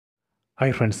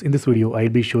Hi friends, in this video I'll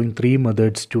be showing 3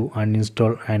 methods to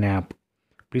uninstall an app.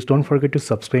 Please don't forget to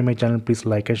subscribe my channel, please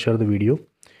like and share the video.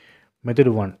 Method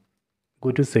 1.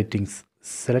 Go to settings,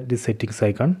 select the settings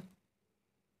icon,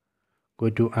 go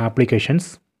to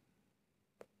applications,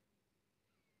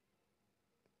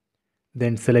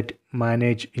 then select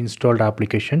manage installed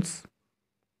applications.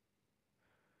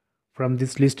 From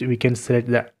this list we can select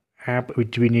the app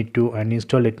which we need to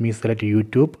uninstall. Let me select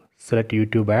YouTube, select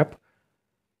YouTube app,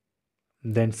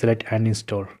 then select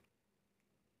uninstall,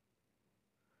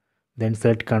 then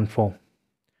select confirm.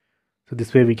 So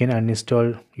this way we can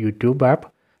uninstall YouTube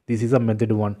app. This is a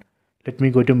method 1. Let me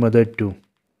go to method 2.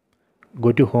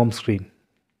 Go to home screen.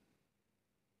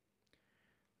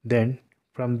 Then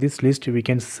from this list we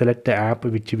can select the app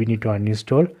which we need to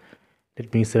uninstall.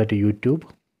 Let me select YouTube.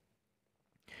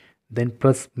 Then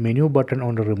press menu button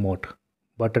on the remote.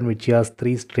 Button which has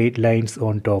 3 straight lines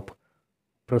on top.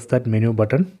 Press that menu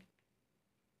button.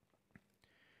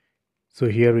 So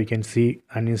here we can see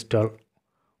uninstall.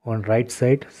 On right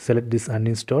side select this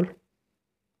uninstall.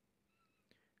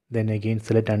 Then again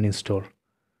select uninstall.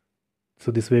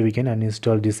 So this way we can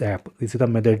uninstall this app. This is the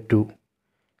method 2.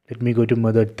 Let me go to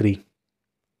method 3.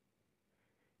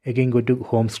 Again go to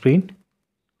home screen.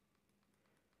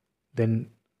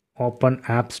 Then open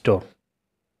App Store.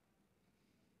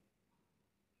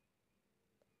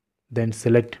 Then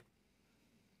select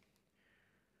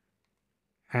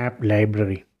App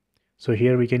Library. So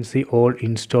here we can see all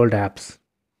installed apps.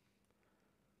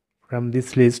 From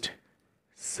this list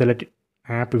select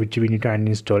app which we need to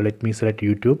uninstall. Let me select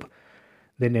YouTube.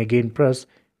 Then again press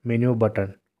menu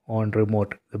button on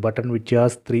remote. The button which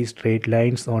has 3 straight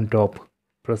lines on top.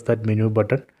 Press that menu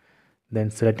button. Then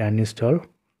select uninstall.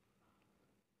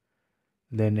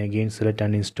 Then again select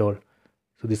uninstall.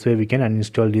 So this way we can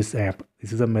uninstall this app.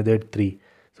 This is a method 3.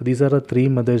 So these are the 3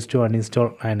 methods to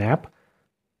uninstall an app.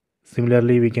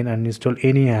 Similarly we can uninstall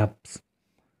any apps.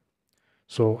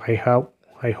 So I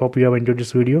hope you have enjoyed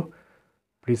this video.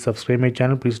 Please subscribe my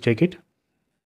channel, please check it.